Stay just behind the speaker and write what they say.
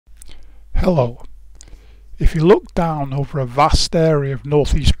Hello. If you look down over a vast area of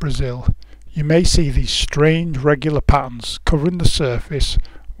northeast Brazil, you may see these strange regular patterns covering the surface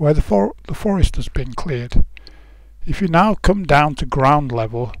where the forest has been cleared. If you now come down to ground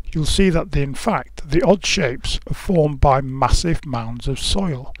level, you'll see that in fact the odd shapes are formed by massive mounds of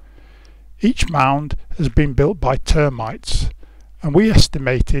soil. Each mound has been built by termites, and we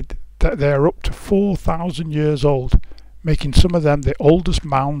estimated that they are up to 4,000 years old, making some of them the oldest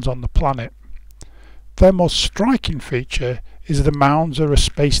mounds on the planet. Their most striking feature is the mounds are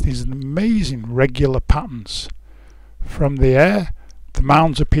spaced in amazing regular patterns. From the air, the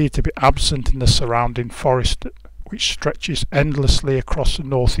mounds appear to be absent in the surrounding forest, which stretches endlessly across the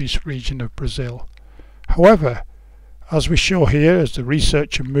northeast region of Brazil. However, as we show here, as the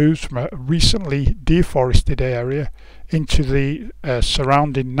researcher moves from a recently deforested area into the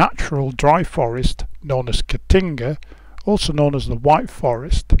surrounding natural dry forest known as Caatinga, also known as the White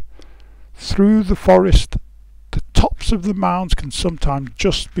Forest, through the forest the tops of the mounds can sometimes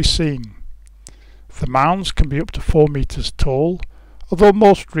just be seen. The mounds can be up to 4 meters tall, although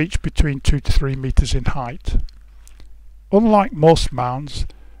most reach between 2 to 3 meters in height. Unlike most mounds,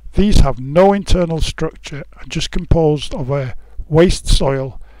 these have no internal structure and just composed of a waste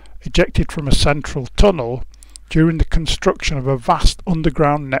soil ejected from a central tunnel during the construction of a vast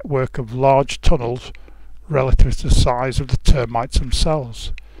underground network of large tunnels relative to the size of the termites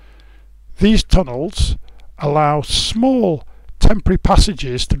themselves. These tunnels allow small temporary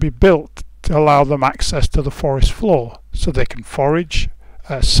passages to be built to allow them access to the forest floor so they can forage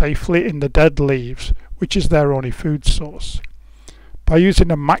safely in the dead leaves, which is their only food source. By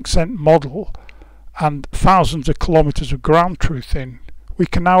using a Maxent model and thousands of kilometers of ground truthing, we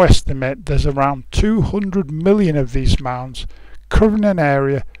can now estimate there's around 200 million of these mounds covering an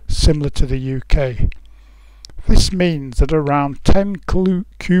area similar to the UK. This means that around 10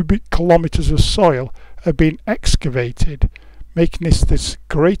 cubic kilometers of soil have been excavated, making this the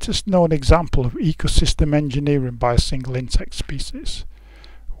greatest known example of ecosystem engineering by a single insect species.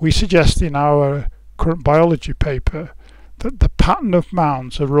 We suggest in our current biology paper that the pattern of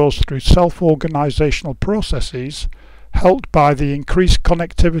mounds arose through self-organizational processes helped by the increased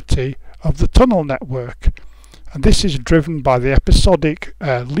connectivity of the tunnel network, and this is driven by the episodic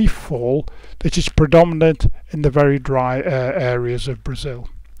leaf fall that is predominant in the very dry areas of Brazil.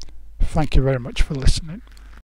 Thank you very much for listening.